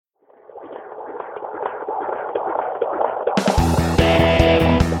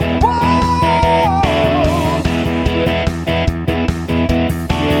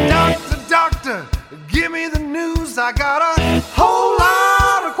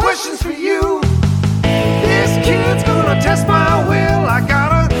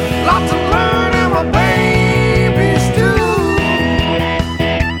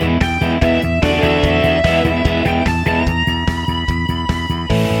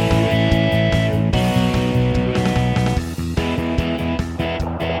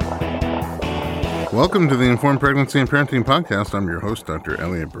Welcome to the Informed Pregnancy and Parenting Podcast. I'm your host, Dr.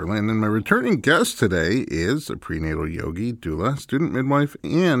 Elliot Berlin, and my returning guest today is a prenatal yogi, doula, student midwife,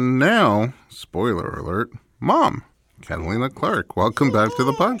 and now, spoiler alert, mom, Catalina Clark. Welcome back to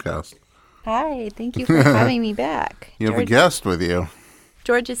the podcast. Hi, thank you for having me back. You have a guest with you.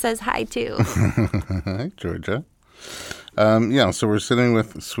 Georgia says hi, too. Hi, Georgia. So we're sitting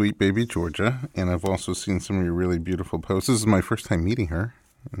with sweet baby Georgia, and I've also seen some of your really beautiful posts. This is my first time meeting her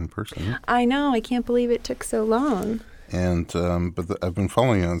in person. I know. I can't believe it took so long. And I've been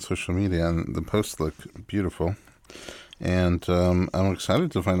following you on social media, and the posts look beautiful. And I'm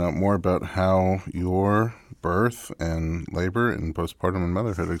excited to find out more about how your birth and labor and postpartum and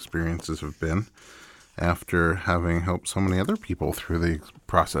motherhood experiences have been after having helped so many other people through the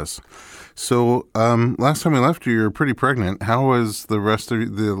process. So last time we left you were pretty pregnant. How was the rest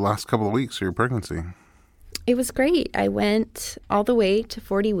of the last couple of weeks of your pregnancy? It was great. I went all the way to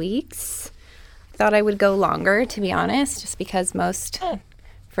 40 weeks. Thought I would go longer, to be honest, just because most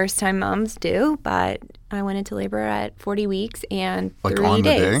first-time moms do. But I went into labor at 40 weeks and 3 days. Like on the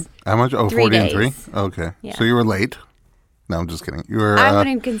day? How much? Oh, 3 40 days. and 3? Okay. Yeah. So you were late? No, I'm just kidding. You were. I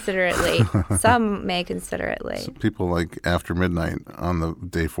wouldn't consider it late. Some may consider it late. People like after midnight on the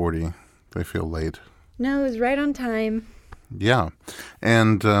day 40, they feel late. No, it was right on time. Yeah.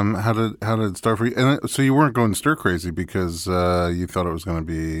 And how did it start for you? And so you weren't going stir crazy because you thought it was going to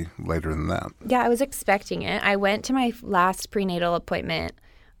be later than that. Yeah, I was expecting it. I went to my last prenatal appointment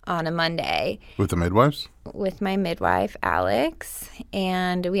on a Monday. With the midwives? With my midwife, Alex.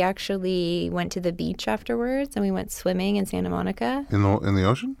 And we actually went to the beach afterwards, and we went swimming in Santa Monica. In the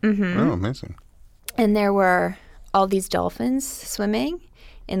ocean? Mm-hmm. Oh, amazing. And there were all these dolphins swimming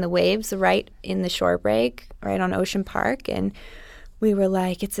in the waves right in the shore break, right on Ocean Park. And we were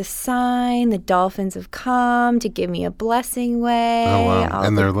like, it's a sign. The dolphins have come to give me a blessing way. Oh, wow.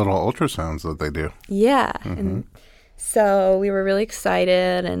 And their little ultrasounds that they do. Yeah. Mm-hmm. And so we were really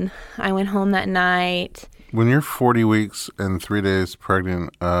excited, and I went home that night. When you're 40 weeks and 3 days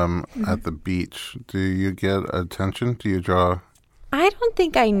pregnant at the beach, do you get attention? Do you draw? I don't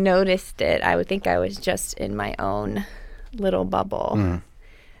think I noticed it. I would think I was just in my own little bubble. Mm.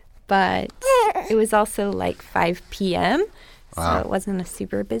 But it was also like 5 p.m., so it wasn't a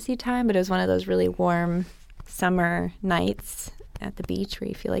super busy time, but it was one of those really warm summer nights at the beach where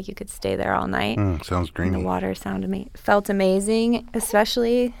you feel like you could stay there all night. Sounds dreamy. And the water felt amazing,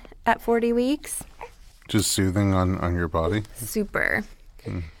 especially at 40 weeks. Just soothing on your body? Super.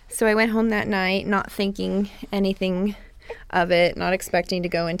 So I went home that night not thinking anything of it, not expecting to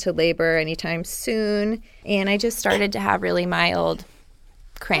go into labor anytime soon. And I just started to have really mild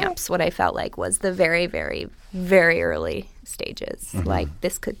cramps. What I felt like was the very, very, very early stages. Mm-hmm. Like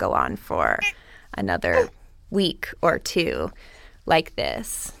this could go on for another week or two like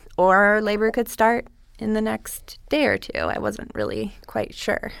this. Or labor could start in the next day or two. I wasn't really quite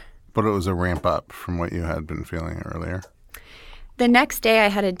sure. But it was a ramp up from what you had been feeling earlier. The next day I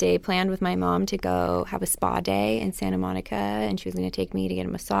had a day planned with my mom to go have a spa day in Santa Monica, and she was going to take me to get a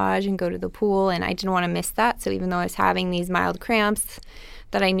massage and go to the pool, and I didn't want to miss that. So even though I was having these mild cramps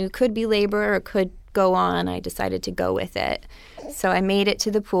that I knew could be labor or could go on, I decided to go with it. So I made it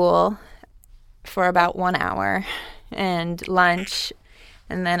to the pool for about 1 hour and lunch,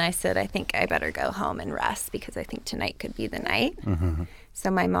 and then I said, I think I better go home and rest because I think tonight could be the night. Mm-hmm. So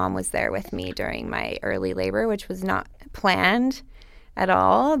my mom was there with me during my early labor, which was not planned at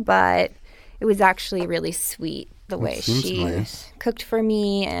all, but it was actually really sweet the way she cooked for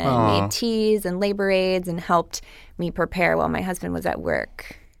me and made teas and labor aids and helped me prepare while my husband was at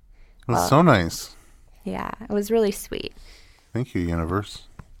work. That's so nice. Yeah, it was really sweet. Thank you, universe.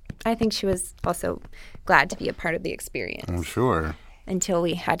 I think she was also glad to be a part of the experience. I'm sure. Until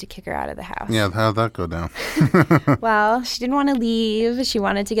we had to kick her out of the house. Yeah, how'd that go down? Well, she didn't want to leave. She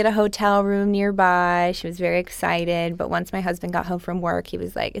wanted to get a hotel room nearby. She was very excited. But once my husband got home from work, he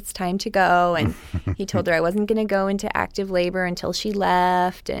was like, it's time to go. And he told her I wasn't going to go into active labor until she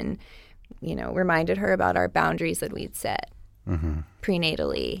left and, reminded her about our boundaries that we'd set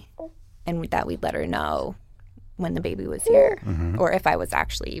prenatally and that we'd let her know when the baby was here or if I was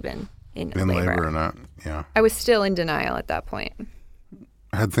actually even in labor or not. Yeah. I was still in denial at that point.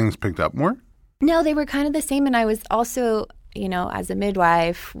 Had things picked up more? No, they were kind of the same. And I was also, as a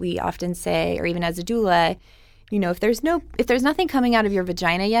midwife, we often say, or even as a doula, if there's nothing coming out of your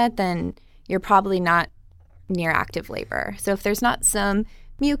vagina yet, then you're probably not near active labor. So if there's not some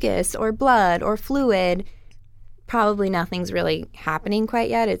mucus or blood or fluid, probably nothing's really happening quite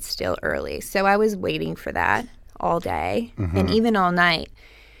yet. It's still early. So I was waiting for that all day and even all night.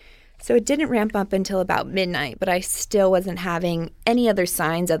 So it didn't ramp up until about midnight, but I still wasn't having any other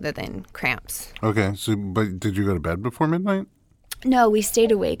signs other than cramps. Okay. But did you go to bed before midnight? No, we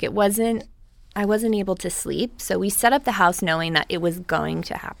stayed awake. I wasn't able to sleep. So we set up the house knowing that it was going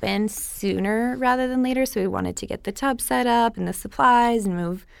to happen sooner rather than later. So we wanted to get the tub set up and the supplies and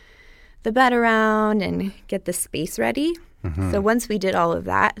move the bed around and get the space ready. Mm-hmm. So once we did all of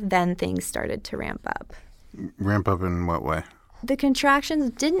that, then things started to ramp up. Ramp up in what way? The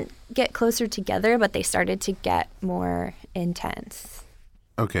contractions didn't get closer together, but they started to get more intense.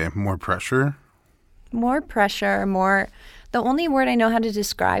 Okay, more pressure? More pressure, more... The only word I know how to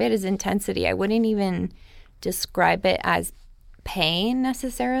describe it is intensity. I wouldn't even describe it as pain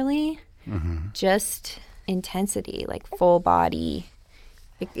necessarily, just intensity, like full body.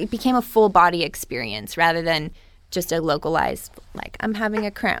 It became a full body experience rather than just a localized, like, I'm having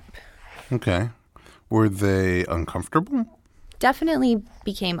a cramp. Okay. Were they uncomfortable? Definitely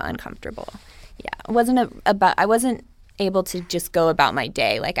became uncomfortable. Yeah, I wasn't able to just go about my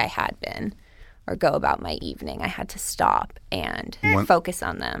day like I had been, or go about my evening. I had to stop and focus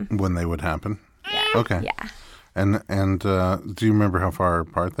on them. When they would happen? Yeah. Okay. Yeah. And do you remember how far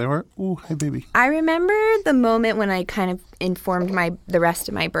apart they were? Ooh, hey, baby. I remember the moment when I kind of informed the rest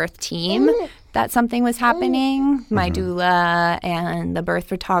of my birth team that something was happening, my doula and the birth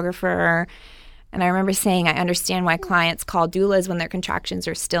photographer. And I remember saying, I understand why clients call doulas when their contractions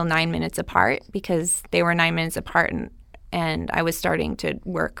are still 9 minutes apart, because they were 9 minutes apart and I was starting to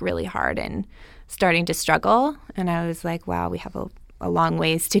work really hard and starting to struggle. And I was like, wow, we have a long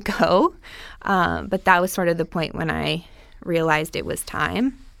ways to go. But that was sort of the point when I realized it was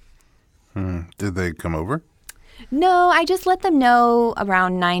time. Did they come over? No, I just let them know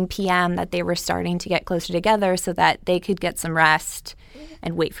around 9 p.m. that they were starting to get closer together so that they could get some rest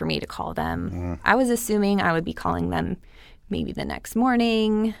and wait for me to call them. I was assuming I would be calling them maybe the next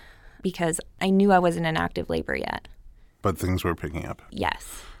morning because I knew I wasn't in active labor yet. But things were picking up?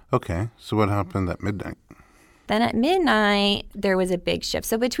 Yes. Okay. So what happened at midnight? Then at midnight, there was a big shift.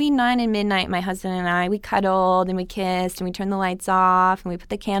 So between 9 and midnight, my husband and I, we cuddled and we kissed and we turned the lights off and we put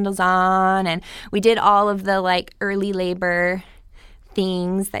the candles on and we did all of the like early labor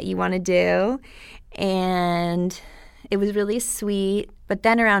things that you want to do. And it was really sweet. But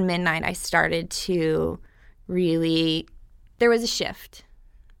then around midnight, I started to really, there was a shift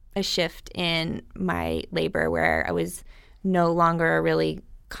in my labor where I was no longer really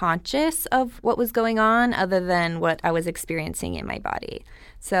conscious of what was going on other than what I was experiencing in my body.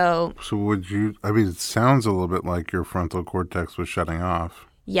 So it sounds a little bit like your frontal cortex was shutting off.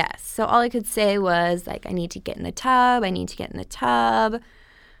 Yes. So all I could say was like, I need to get in the tub.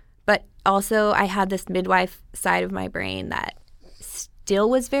 But also I had this midwife side of my brain that still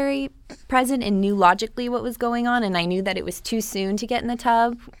was very present and knew logically what was going on. And I knew that it was too soon to get in the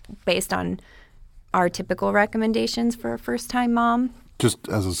tub based on our typical recommendations for a first-time mom. Just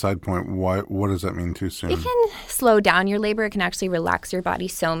as a side point, what does that mean too soon? It can slow down your labor. It can actually relax your body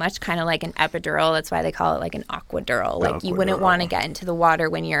so much, kind of like an epidural. That's why they call it like an aquadural. Like you wouldn't want to get into the water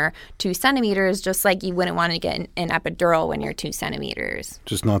when you're 2 centimeters, just like you wouldn't want to get an epidural when you're 2 centimeters.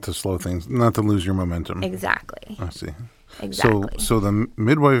 Just not to slow things, not to lose your momentum. Exactly. I see. Exactly. So the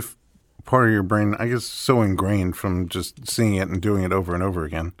midwife part of your brain, I guess so ingrained from just seeing it and doing it over and over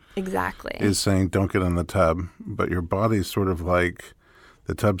again. Exactly. Is saying don't get in the tub, but your body's sort of like,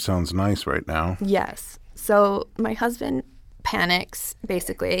 the tub sounds nice right now. Yes. So my husband panics,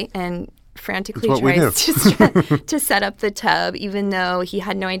 basically, and frantically tries to set up the tub, even though he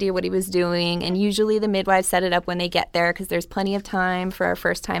had no idea what he was doing. And usually the midwives set it up when they get there because there's plenty of time for a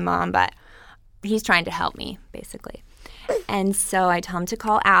first-time mom, but he's trying to help me, basically. And so I tell him to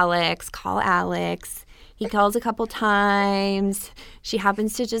call Alex. He calls a couple times. She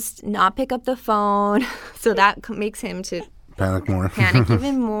happens to just not pick up the phone, so that makes him to panic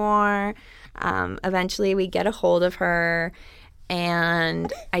even more. Eventually we get a hold of her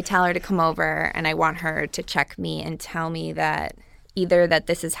and I tell her to come over and I want her to check me and tell me that either that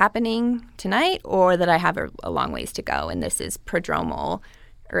this is happening tonight or that I have a long ways to go and this is prodromal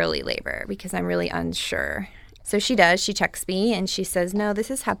early labor because I'm really unsure. So she does. She checks me and she says, no,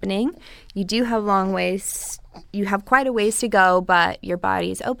 this is happening. You do have you have quite a ways to go, but your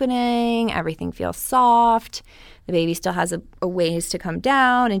body's opening. Everything feels soft. The baby still has a ways to come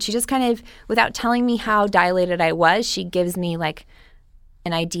down. And she just kind of, without telling me how dilated I was, she gives me like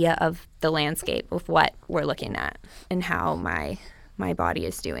an idea of the landscape of what we're looking at and how my body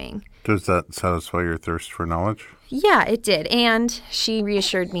is doing. Does that satisfy your thirst for knowledge? Yeah, it did. And she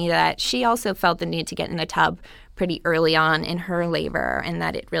reassured me that she also felt the need to get in the tub pretty early on in her labor and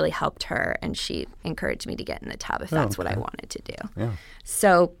that it really helped her. And she encouraged me to get in the tub if that's what I wanted to do. Yeah.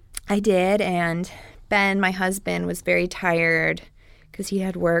 So I did, and Ben, my husband, was very tired because he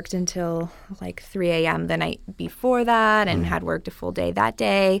had worked until like 3 a.m. the night before that and had worked a full day that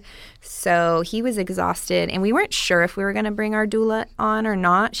day. So he was exhausted, and we weren't sure if we were going to bring our doula on or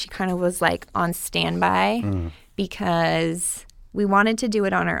not. She kind of was like on standby because we wanted to do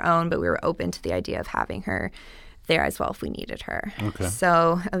it on our own, but we were open to the idea of having her there as well if we needed her. Okay.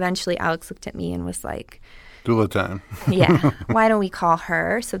 So eventually Alex looked at me and was like, doula time. yeah, why don't we call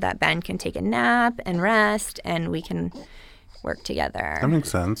her so that Ben can take a nap and rest and we can work together. That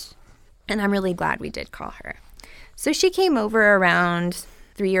makes sense. And I'm really glad we did call her. So she came over around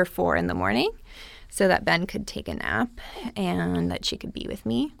 3 or 4 in the morning so that Ben could take a nap and that she could be with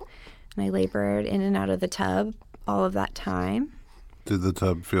me. And I labored in and out of the tub all of that time. Did the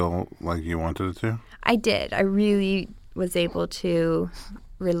tub feel like you wanted it to? I did. I really was able to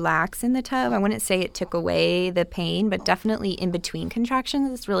relax in the tub. I wouldn't say it took away the pain, but definitely in between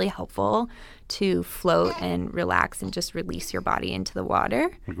contractions, it's really helpful to float and relax and just release your body into the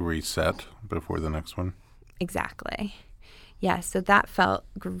water. Like reset before the next one? Exactly. Yeah, so that felt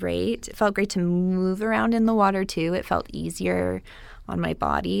great. It felt great to move around in the water, too. It felt easier on my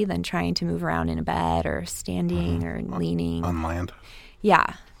body than trying to move around in a bed or standing or leaning. On land?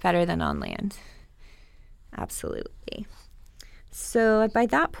 Yeah, better than on land. Absolutely. So by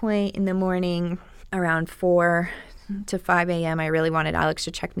that point in the morning, around 4 to 5 a.m., I really wanted Alex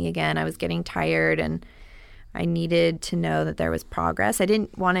to check me again. I was getting tired and I needed to know that there was progress. I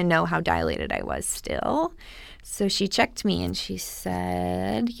didn't want to know how dilated I was still. So she checked me and she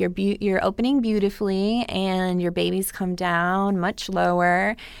said, you're opening beautifully and your baby's come down much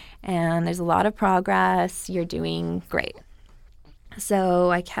lower and there's a lot of progress. You're doing great. So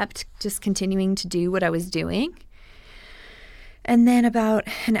I kept just continuing to do what I was doing. And then about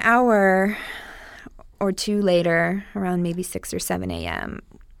an hour or two later, around maybe 6 or 7 a.m.,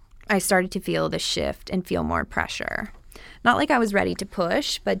 I started to feel the shift and feel more pressure. Not like I was ready to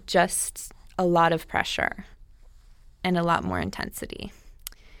push, but just a lot of pressure and a lot more intensity.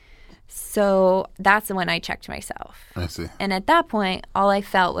 So that's when I checked myself. I see. And at that point, all I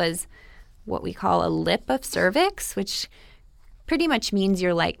felt was what we call a lip of cervix, which pretty much means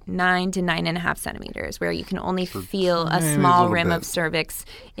you're like 9 to 9.5 centimeters, where you can only feel a small rim of cervix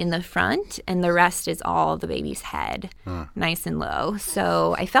in the front, and the rest is all the baby's head, nice and low.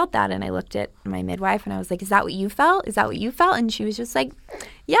 So I felt that, and I looked at my midwife, and I was like, is that what you felt? Is that what you felt? And she was just like,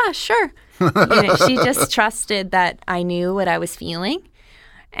 yeah, sure. She just trusted that I knew what I was feeling.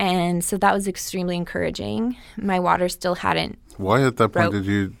 And so that was extremely encouraging. My water still hadn't Why at that point did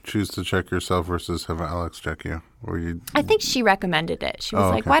you choose to check yourself versus have Alex check you? I think she recommended it. She was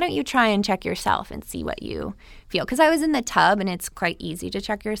like, why don't you try and check yourself and see what you feel? Because I was in the tub, and it's quite easy to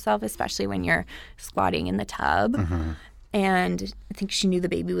check yourself, especially when you're squatting in the tub. Mm-hmm. And I think she knew the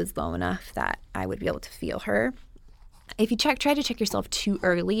baby was low enough that I would be able to feel her. If you try to check yourself too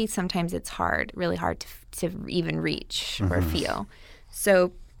early, sometimes it's really hard to even reach or feel.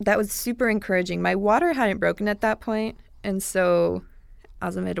 So that was super encouraging. My water hadn't broken at that point, and so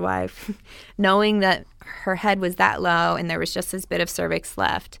as a midwife, knowing that her head was that low and there was just this bit of cervix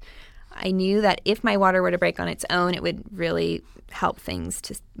left, I knew that if my water were to break on its own, it would really help things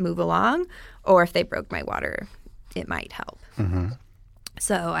to move along, or if they broke my water, it might help. Mm-hmm.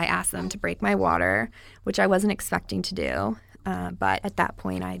 So I asked them to break my water, which I wasn't expecting to do, but at that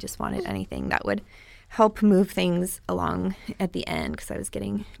point I just wanted anything that would help move things along at the end because I was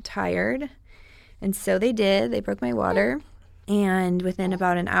getting tired. And so they did. They broke my water. And within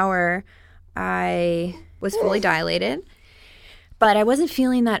about an hour, I was fully dilated. But I wasn't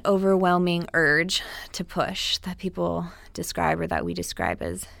feeling that overwhelming urge to push that people describe, or that we describe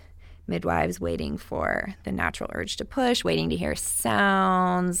as midwives waiting for the natural urge to push, waiting to hear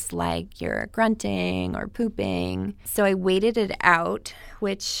sounds like you're grunting or pooping. So I waited it out,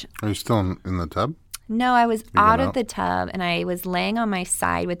 which... Are you still in the tub? No, I was out of the tub, and I was laying on my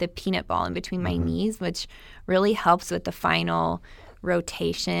side with a peanut ball in between my knees, which really helps with the final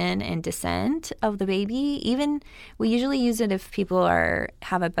rotation and descent of the baby. Even we usually use it if people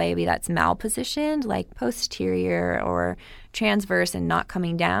have a baby that's malpositioned, like posterior or transverse and not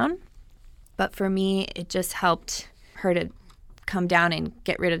coming down. But for me, it just helped her to come down and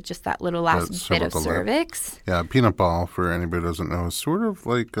get rid of just that little last bit of cervix. Yeah, peanut ball, for anybody who doesn't know, is sort of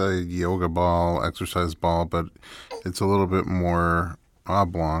like a yoga ball, exercise ball, but it's a little bit more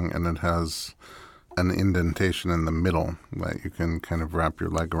oblong, and it has an indentation in the middle that you can kind of wrap your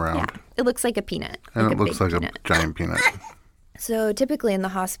leg around. Yeah, it looks like a peanut. And it looks like a giant peanut. So typically in the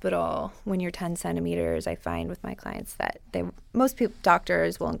hospital, when you're 10 centimeters, I find with my clients that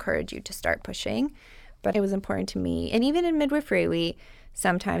doctors will encourage you to start pushing. But it was important to me. And even in midwifery, we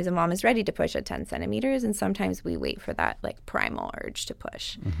sometimes a mom is ready to push at 10 centimeters, and sometimes we wait for that like primal urge to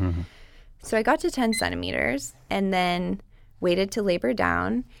push. Mm-hmm. So I got to 10 centimeters and then waited to labor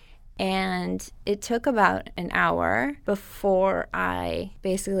down. And it took about an hour before I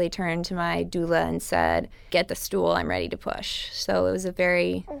basically turned to my doula and said, get the stool, I'm ready to push. So it was a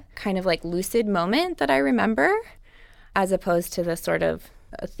very kind of like lucid moment that I remember, as opposed to the sort of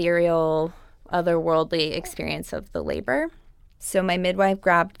ethereal, otherworldly experience of the labor. So my midwife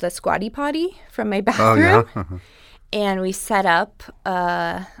grabbed the squatty potty from my bathroom, and we set up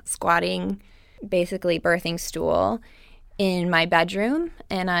a squatting, basically birthing stool in my bedroom,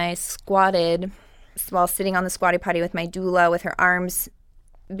 and I squatted while sitting on the squatty potty with my doula with her arms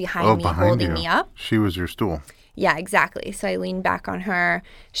behind me, holding me up. She was your stool. Yeah, exactly. So I leaned back on her.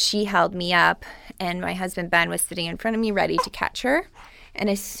 She held me up, and my husband Ben was sitting in front of me ready to catch her. And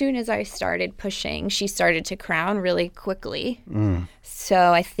as soon as I started pushing, she started to crown really quickly.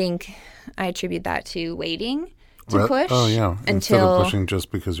 So I think I attribute that to waiting to push. Oh, yeah. Instead of pushing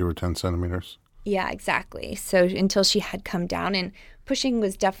just because you were 10 centimeters. Yeah, exactly. So until she had come down, and pushing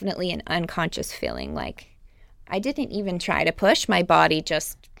was definitely an unconscious feeling. Like I didn't even try to push. My body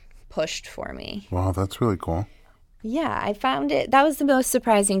just pushed for me. Wow, that's really cool. Yeah, I found it. That was the most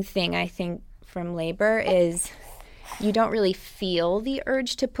surprising thing, I think, from labor is you don't really feel the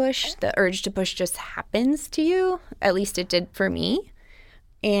urge to push. The urge to push just happens to you. At least it did for me.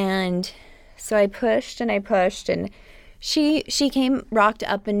 And so I pushed, and she came, rocked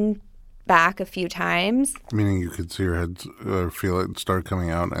up and back a few times. Meaning you could see your head, feel it start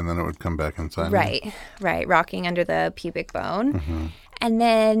coming out, and then it would come back inside. Right, rocking under the pubic bone. And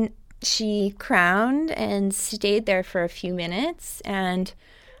then she crowned and stayed there for a few minutes and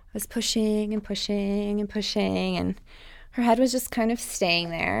was pushing and pushing and pushing, and her head was just kind of staying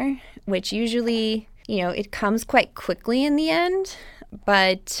there, which usually, it comes quite quickly in the end,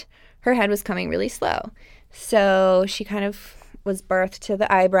 but her head was coming really slow. So she kind of was birthed to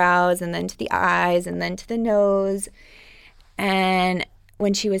the eyebrows and then to the eyes and then to the nose. And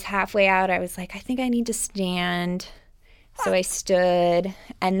when she was halfway out, I was like, I think I need to stand. So I stood,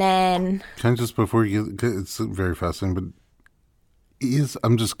 and then... Can I just, before you get, it's very fascinating, but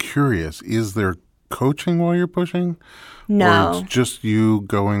I'm just curious, is there coaching while you're pushing? No. Or it's just you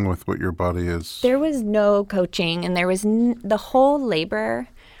going with what your body is? There was no coaching, and there was the whole labor.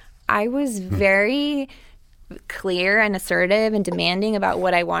 I was very clear and assertive and demanding about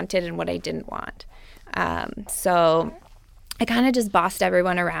what I wanted and what I didn't want. So I kind of just bossed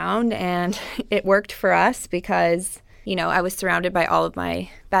everyone around, and it worked for us because, I was surrounded by all of my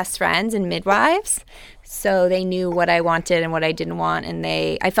best friends and midwives. So they knew what I wanted and what I didn't want, and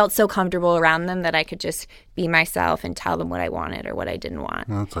I felt so comfortable around them that I could just be myself and tell them what I wanted or what I didn't want.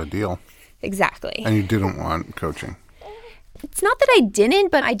 That's ideal. Exactly. And you didn't want coaching? It's not that I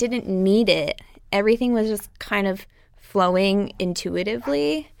didn't, but I didn't need it. Everything was just kind of flowing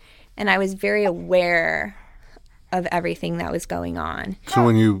intuitively, and I was very aware of everything that was going on. So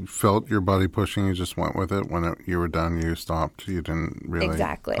when you felt your body pushing, you just went with it? When you were done, you stopped? You didn't really...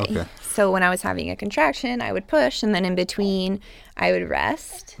 Exactly. Okay. So when I was having a contraction, I would push, and then in between, I would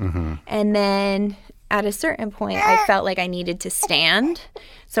rest. And then at a certain point, I felt like I needed to stand.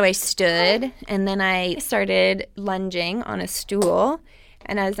 So I stood, and then I started lunging on a stool.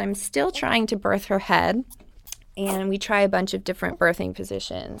 And as I'm still trying to birth her head, and we try a bunch of different birthing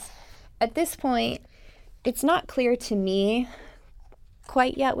positions, at this point, it's not clear to me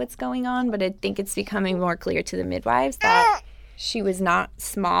quite yet what's going on, but I think it's becoming more clear to the midwives that she was not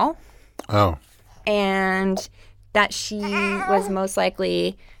small. Oh. And that she was most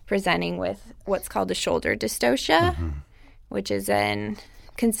likely presenting with what's called a shoulder dystocia, which is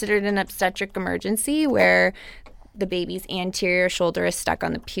considered an obstetric emergency where the baby's anterior shoulder is stuck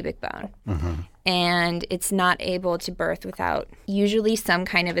on the pubic bone. And it's not able to birth without usually some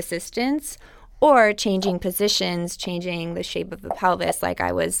kind of assistance or changing positions, changing the shape of the pelvis like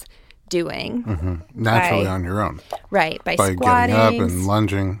I was doing. Naturally on your own. Right, by squatting. Getting up and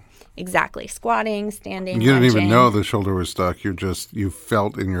lunging. Exactly, squatting, standing, You didn't lunging. even know the shoulder was stuck. You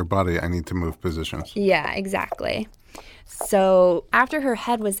felt in your body, I need to move positions. Yeah, exactly. So after her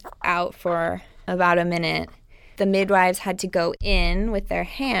head was out for about a minute, the midwives had to go in with their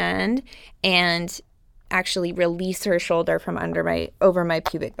hand and actually release her shoulder from over my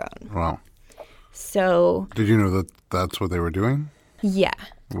pubic bone. Wow. So... Did you know that that's what they were doing? Yeah.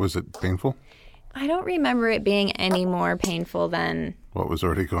 Was it painful? I don't remember it being any more painful than... What was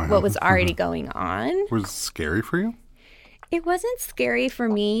already going on? What was already going on. Was it scary for you? It wasn't scary for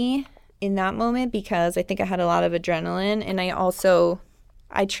me in that moment because I think I had a lot of adrenaline, and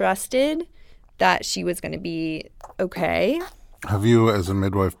I trusted that she was going to be okay. Have you, as a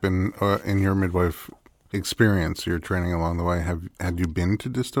midwife, been in your midwife experience, your training along the way, had you been to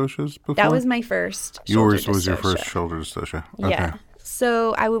dystocias before? That was my first shoulder Yours dystocia. was your first shoulder dystocia. Yeah. Okay.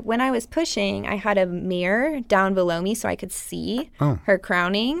 So when I was pushing, I had a mirror down below me so I could see her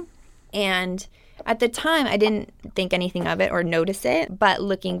crowning. And at the time, I didn't think anything of it or notice it. But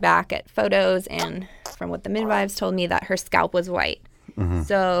looking back at photos and from what the midwives told me, that her scalp was white. Mm-hmm.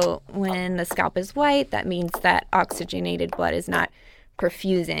 So when the scalp is white, that means that oxygenated blood is not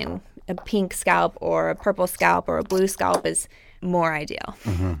perfusing. A pink scalp or a purple scalp or a blue scalp is more ideal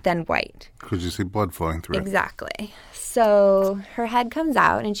than white. Because you see blood flowing through it. Exactly. So her head comes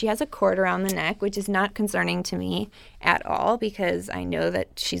out and she has a cord around the neck, which is not concerning to me at all because I know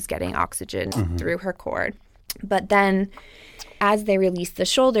that she's getting oxygen through her cord. But then as they release the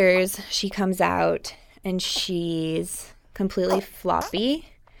shoulders, she comes out and she's completely floppy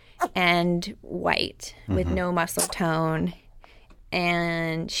and white with no muscle tone,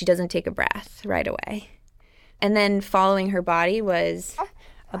 and she doesn't take a breath right away. And then following her body was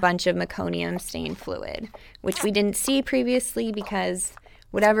a bunch of meconium stained fluid, which we didn't see previously because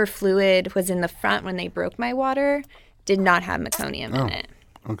whatever fluid was in the front when they broke my water did not have meconium in it.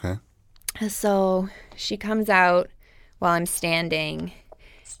 Okay. So she comes out while I'm standing,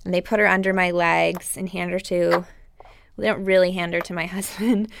 and they put her under my legs and hand her to, they don't really hand her to my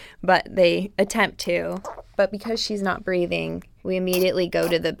husband, but they attempt to. But because she's not breathing, we immediately go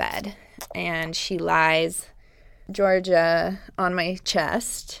to the bed, and she lies, Georgia, on my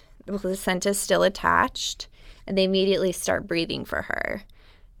chest with the placenta still attached, and they immediately start breathing for her,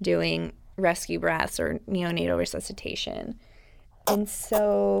 doing rescue breaths or neonatal resuscitation. And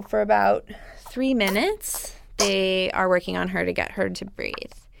so for about 3 minutes, they are working on her to get her to breathe.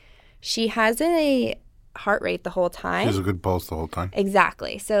 She has a heart rate the whole time. She has a good pulse the whole time.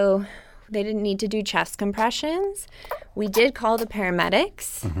 Exactly. So they didn't need to do chest compressions. We did call the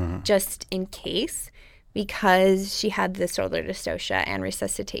paramedics just in case, because she had the shoulder dystocia and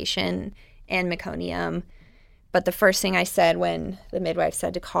resuscitation and meconium. But the first thing I said when the midwife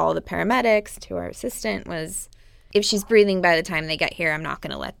said to call the paramedics to our assistant was, if she's breathing by the time they get here, I'm not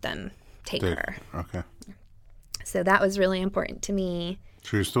going to let them take her. Okay. So that was really important to me.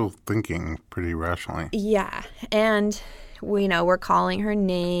 So you're still thinking pretty rationally. Yeah. And we're calling her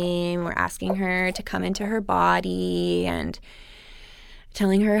name. We're asking her to come into her body and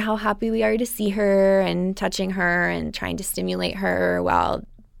telling her how happy we are to see her and touching her and trying to stimulate her while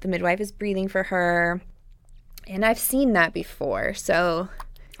the midwife is breathing for her. And I've seen that before, so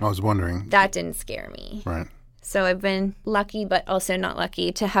I was wondering. That didn't scare me. Right. So I've been lucky, but also not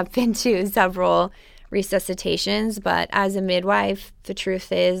lucky to have been to several resuscitations. But as a midwife, the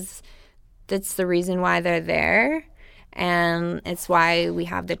truth is that's the reason why they're there. And it's why we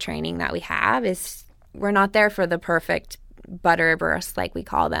have the training that we have. Is we're not there for the perfect butter births, like we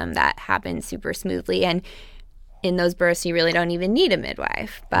call them, that happen super smoothly. And in those births, you really don't even need a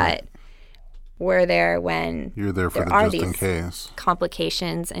midwife. But we're there when you're there for there the just in case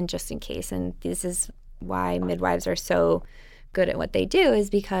complications and just in case. And this is why midwives are so good at what they do, is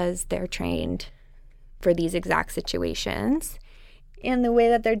because they're trained for these exact situations. And the way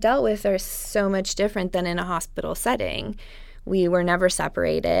that they're dealt with are so much different than in a hospital setting. We were never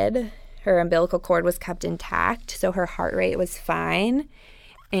separated. Her umbilical cord was kept intact, so her heart rate was fine.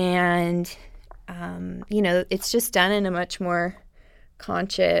 And, it's just done in a much more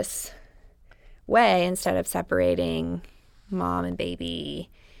conscious way instead of separating mom and baby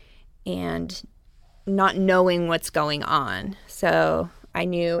and not knowing what's going on. So I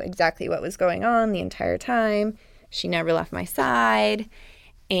knew exactly what was going on the entire time. She never left my side.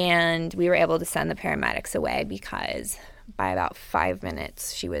 And we were able to send the paramedics away because by about 5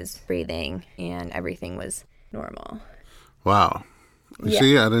 minutes, she was breathing and everything was normal. Wow. Yeah.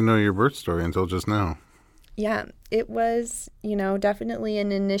 See, I didn't know your birth story until just now. Yeah, it was, definitely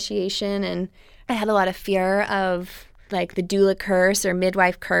an initiation. And I had a lot of fear of like the doula curse or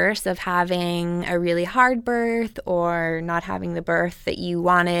midwife curse of having a really hard birth or not having the birth that you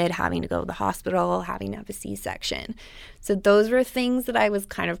wanted, having to go to the hospital, having to have a C-section. So those were things that I was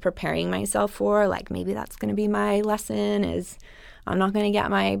kind of preparing myself for. Like maybe that's going to be my lesson, is I'm not going to get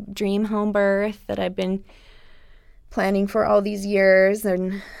my dream home birth that I've been planning for all these years.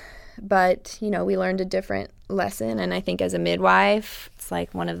 But we learned a different lesson. And I think as a midwife, it's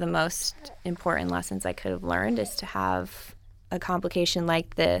like one of the most important lessons I could have learned is to have a complication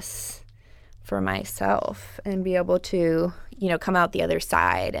like this for myself and be able to, come out the other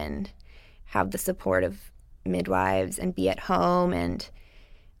side and have the support of midwives and be at home and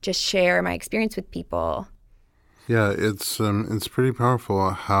just share my experience with people. Yeah, it's pretty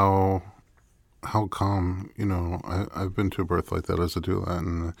powerful how how calm, I've been to a birth like that as a doula,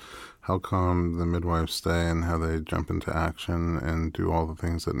 and how calm the midwives stay and how they jump into action and do all the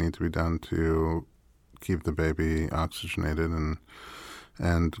things that need to be done to keep the baby oxygenated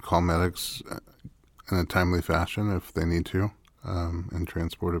and call medics in a timely fashion if they need to, and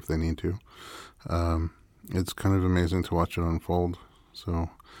transport if they need to. It's kind of amazing to watch it unfold. So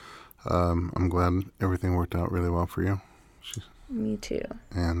I'm glad everything worked out really well for you. Me too.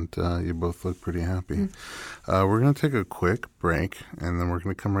 And you both look pretty happy. We're going to take a quick break, and then we're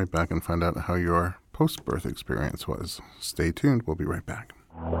going to come right back and find out how your post-birth experience was. Stay tuned. We'll be right back.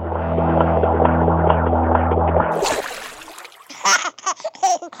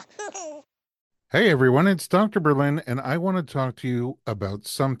 Hey everyone, it's Dr. Berlin, and I want to talk to you about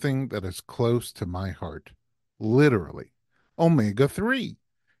something that is close to my heart. Literally. Omega-3.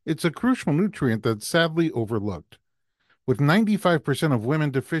 It's a crucial nutrient that's sadly overlooked. With 95% of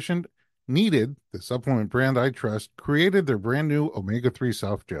women deficient, Needed, the supplement brand I trust, created their brand new Omega-3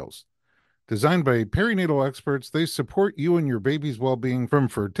 soft gels. Designed by perinatal experts, they support you and your baby's well-being from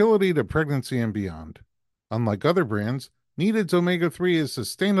fertility to pregnancy and beyond. Unlike other brands, Needed's Omega-3 is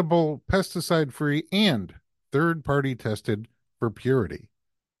sustainable, pesticide-free, and third-party tested for purity.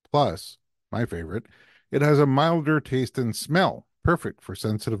 Plus, my favorite, it has a milder taste and smell, perfect for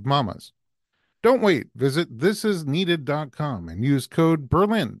sensitive mamas. Don't wait. Visit thisisneeded.com and use code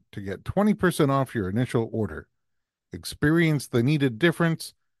BERLIN to get 20% off your initial order. Experience the needed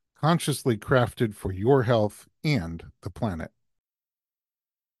difference, consciously crafted for your health and the planet.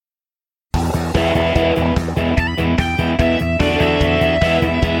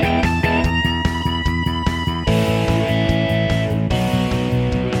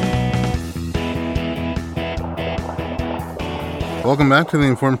 Welcome back to the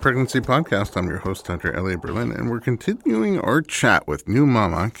Informed Pregnancy Podcast. I'm your host, Dr. Elliot Berlin, and we're continuing our chat with new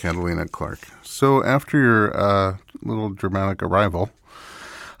mama, Catalina Clark. So after your little dramatic arrival,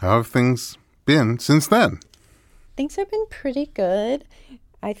 how have things been since then? Things have been pretty good.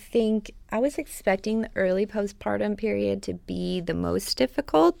 I think I was expecting the early postpartum period to be the most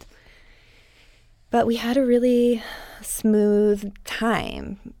difficult, but we had a really smooth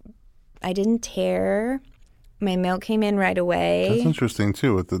time. I didn't tear. My milk came in right away. That's interesting,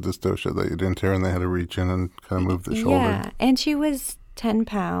 too, with the dystocia that you didn't tear and they had to reach in and kind of move the shoulder. Yeah, and she was 10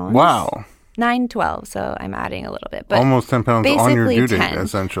 pounds. Wow. 9-12, so I'm adding a little bit. But almost 10 pounds on your due date, 10.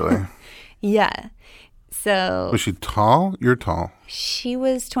 essentially. Yeah. So was she tall? You're tall. She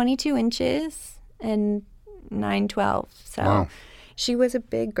was 22 inches and 9-12. So wow. She was a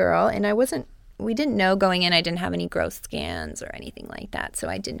big girl, and we didn't know going in. I didn't have any growth scans or anything like that, so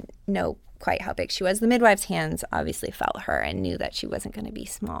I didn't know quite how big she was. The midwife's hands obviously felt her and knew that she wasn't going to be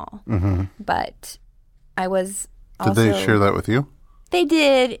small. Mm-hmm. But I was also... Did they share that with you? They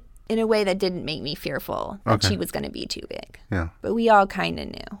did, in a way that didn't make me fearful that she was going to be too big. Yeah. But we all kind of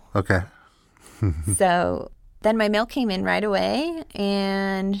knew. Okay. So then my milk came in right away,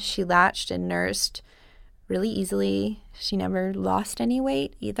 and she latched and nursed really easily. She never lost any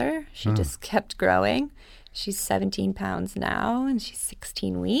weight either. She just kept growing. She's 17 pounds now, and she's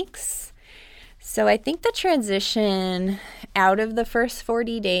 16 weeks. So I think the transition out of the first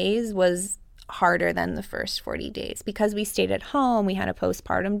 40 days was harder than the first 40 days because we stayed at home. We had a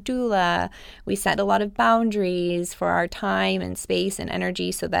postpartum doula. We set a lot of boundaries for our time and space and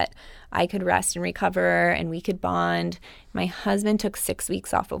energy so that I could rest and recover and we could bond. My husband took 6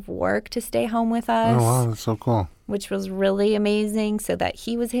 weeks off of work to stay home with us. Oh, wow. That's so cool. Which was really amazing so that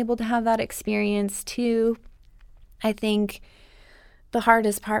he was able to have that experience too. I think the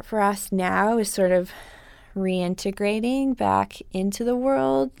hardest part for us now is sort of reintegrating back into the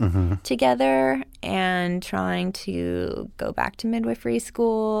world together and trying to go back to midwifery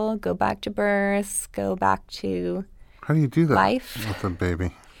school, go back to births, go back to How do you do that life. With a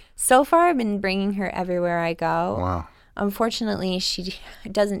baby? So far, I've been bringing her everywhere I go. Wow. Unfortunately, she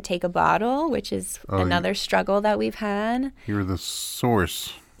doesn't take a bottle, which is another struggle that we've had. You're the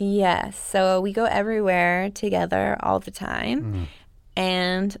source. Yes. So we go everywhere together all the time.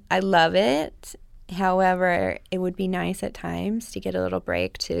 And I love it. However, it would be nice at times to get a little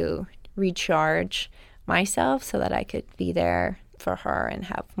break to recharge myself so that I could be there for her and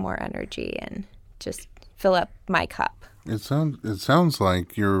have more energy and just fill up my cup. It sounds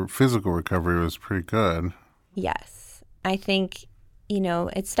like your physical recovery was pretty good. Yes. I think,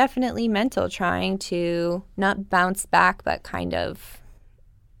 it's definitely mental, trying to not bounce back, but kind of,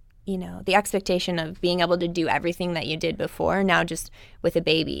 the expectation of being able to do everything that you did before, now just with a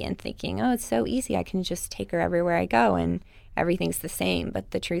baby and thinking, oh, it's so easy. I can just take her everywhere I go and everything's the same.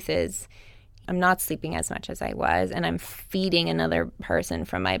 But the truth is, I'm not sleeping as much as I was, and I'm feeding another person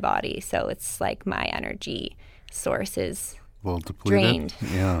from my body. So it's like my energy source is Well, depleted. Drained.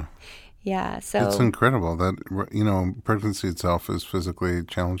 Yeah. Yeah, so It's incredible that, pregnancy itself is physically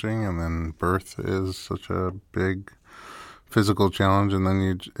challenging, and then birth is such a big physical challenge, and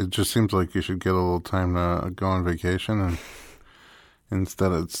then it just seems like you should get a little time to go on vacation, and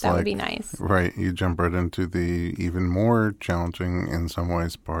instead it's that like, would be nice. right, you jump right into the even more challenging, in some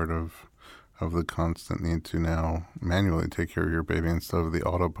ways, part of the constant need to now manually take care of your baby instead of the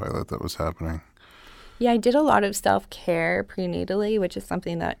autopilot that was happening. Yeah, I did a lot of self-care prenatally, which is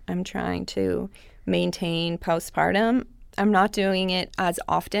something that I'm trying to maintain postpartum. I'm not doing it as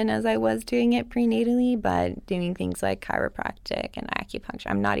often as I was doing it prenatally, but doing things like chiropractic and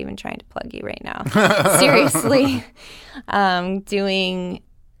acupuncture. I'm not even trying to plug you right now. Seriously. Doing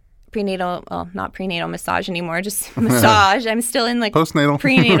prenatal, well, not prenatal massage anymore, just massage. I'm still in like Postnatal.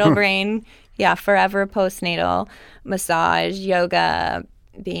 Prenatal brain. Yeah, forever postnatal massage, yoga,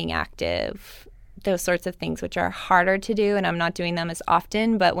 being active, those sorts of things, which are harder to do, and I'm not doing them as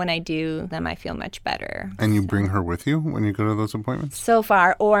often, but when I do them, I feel much better. And you bring her with you when you go to those appointments? So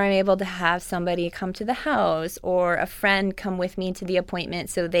far, or I'm able to have somebody come to the house or a friend come with me to the appointment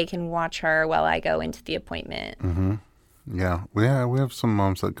so they can watch her while I go into the appointment. Mm-hmm. Yeah. We have some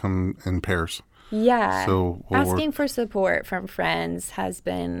moms that come in pairs. Yeah. So asking for support from friends has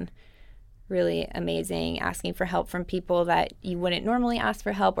been really amazing. Asking for help from people that you wouldn't normally ask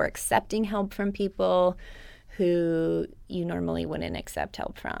for help, or accepting help from people who you normally wouldn't accept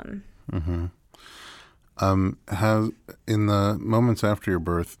help from. Mm-hmm. In the moments after your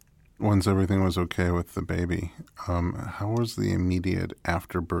birth, once everything was okay with the baby, how was the immediate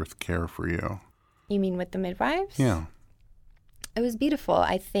after-birth care for you? You mean with the midwives? Yeah. It was beautiful.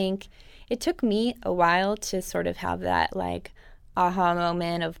 I think it took me a while to sort of have that like aha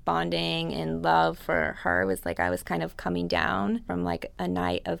moment of bonding and love for her. It was like I was kind of coming down from like a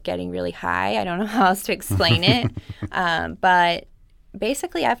night of getting really high. I don't know how else to explain it. But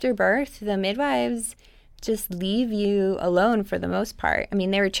basically after birth, the midwives just leave you alone for the most part. I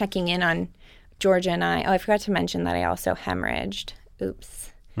mean, they were checking in on Georgia and I. Oh, I forgot to mention that I also hemorrhaged.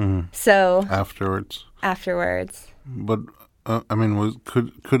 Oops. Mm-hmm. So afterwards. But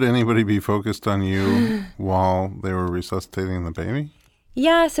could anybody be focused on you while they were resuscitating the baby?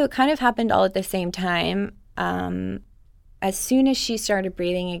 Yeah, so it kind of happened all at the same time. As soon as she started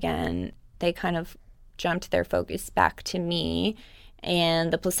breathing again, they kind of jumped their focus back to me,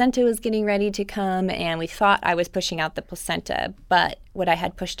 and the placenta was getting ready to come, and we thought I was pushing out the placenta, but what I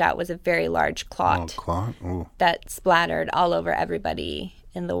had pushed out was a very large clot. Oh, clot? Ooh. That splattered all over everybody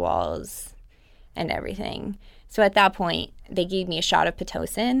in the walls and everything. So at that point, they gave me a shot of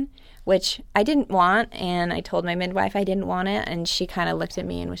Pitocin, which I didn't want, and I told my midwife I didn't want it, and she kind of looked at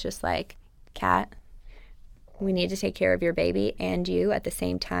me and was just like, Kat, we need to take care of your baby and you at the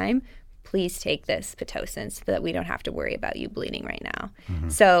same time. Please take this Pitocin so that we don't have to worry about you bleeding right now. Mm-hmm.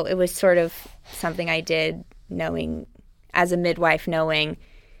 So it was sort of something I did knowing, as a midwife, knowing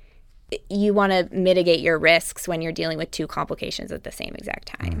you want to mitigate your risks when you're dealing with two complications at the same exact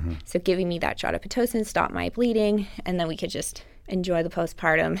time. Mm-hmm. So giving me that shot of Pitocin stopped my bleeding, and then we could just enjoy the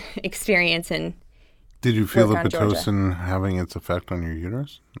postpartum experience. And did you feel the Pitocin having its effect on your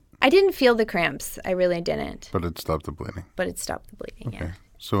uterus? I didn't feel the cramps. I really didn't. But it stopped the bleeding? But it stopped the bleeding, okay. Yeah.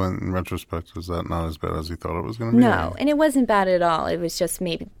 So in retrospect, was that not as bad as you thought it was going to be? No, and it wasn't bad at all. It was just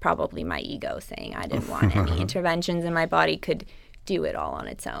probably my ego saying I didn't want any interventions, and my body could do it all on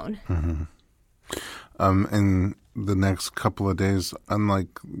its own. Mm-hmm. In the next couple of days, unlike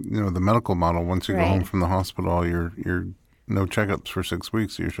the medical model, once you go home from the hospital, you're no checkups for 6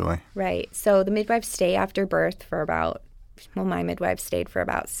 weeks usually. Right. So the midwives stay after birth for my midwife stayed for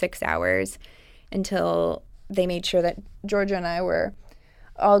about 6 hours until they made sure that Georgia and I were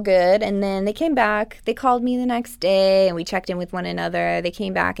all good. And then they came back. They called me the next day, and we checked in with one another. They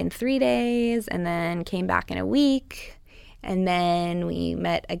came back in 3 days, and then came back in a week. And then we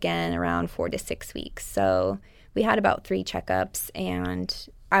met again around 4 to 6 weeks. So we had about 3 checkups, and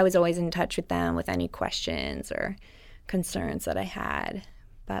I was always in touch with them with any questions or concerns that I had.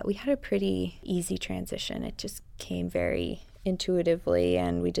 But we had a pretty easy transition. It just came very intuitively,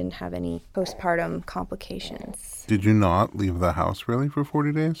 and we didn't have any postpartum complications. Did you not leave the house really for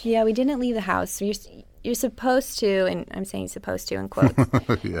 40 days? Yeah, we didn't leave the house. You're supposed to, and I'm saying supposed to in quotes,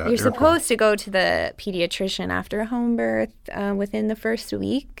 yeah, you're supposed to go to the pediatrician after a home birth within the first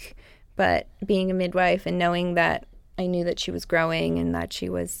week. But being a midwife and knowing that I knew that she was growing and that she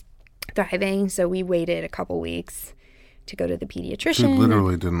was thriving, so we waited a couple weeks to go to the pediatrician. So you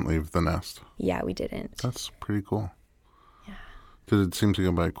literally didn't leave the nest? Yeah, we didn't. That's pretty cool. Yeah. Did it seem to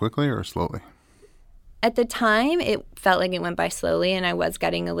go by quickly or slowly? At the time, it felt like it went by slowly, and I was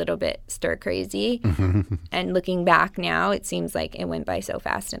getting a little bit stir crazy. And looking back now, it seems like it went by so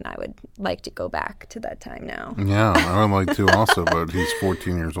fast, and I would like to go back to that time now. Yeah, I would like to also, but he's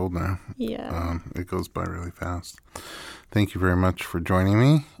 14 years old now. Yeah. It goes by really fast. Thank you very much for joining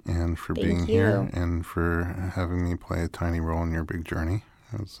me and for being here and for having me play a tiny role in your big journey.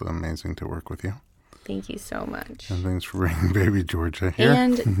 It was amazing to work with you. Thank you so much. And thanks for bringing baby Georgia here.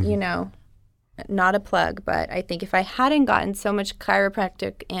 And, not a plug, but I think if I hadn't gotten so much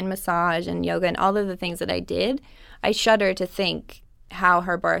chiropractic and massage and yoga and all of the things that I did, I shudder to think how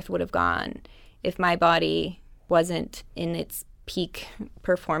her birth would have gone if my body wasn't in its peak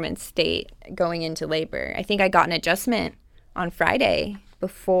performance state going into labor. I think I got an adjustment on Friday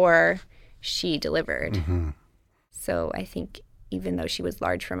before she delivered. So I think even though she was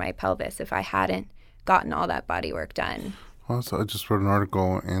large for my pelvis, if I hadn't gotten all that body work done. Well, so I just wrote an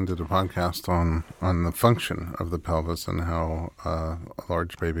article and did a podcast on the function of the pelvis and how a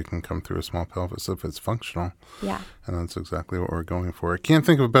large baby can come through a small pelvis if it's functional. Yeah. And that's exactly what we're going for. I can't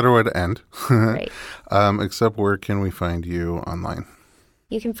think of a better way to end. Right. Except where can we find you online?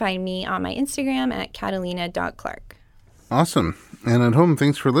 You can find me on my Instagram at catalina.clark. Awesome. And at home,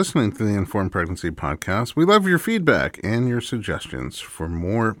 thanks for listening to the Informed Pregnancy Podcast. We love your feedback and your suggestions. For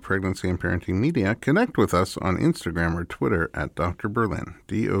more pregnancy and parenting media, connect with us on Instagram or Twitter at Dr. Berlin,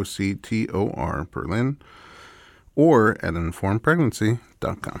 DOCTOR Berlin, or at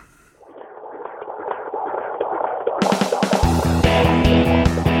informedpregnancy.com.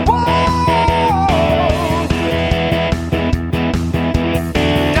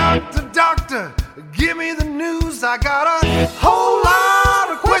 Doctor, give me the news. I got a whole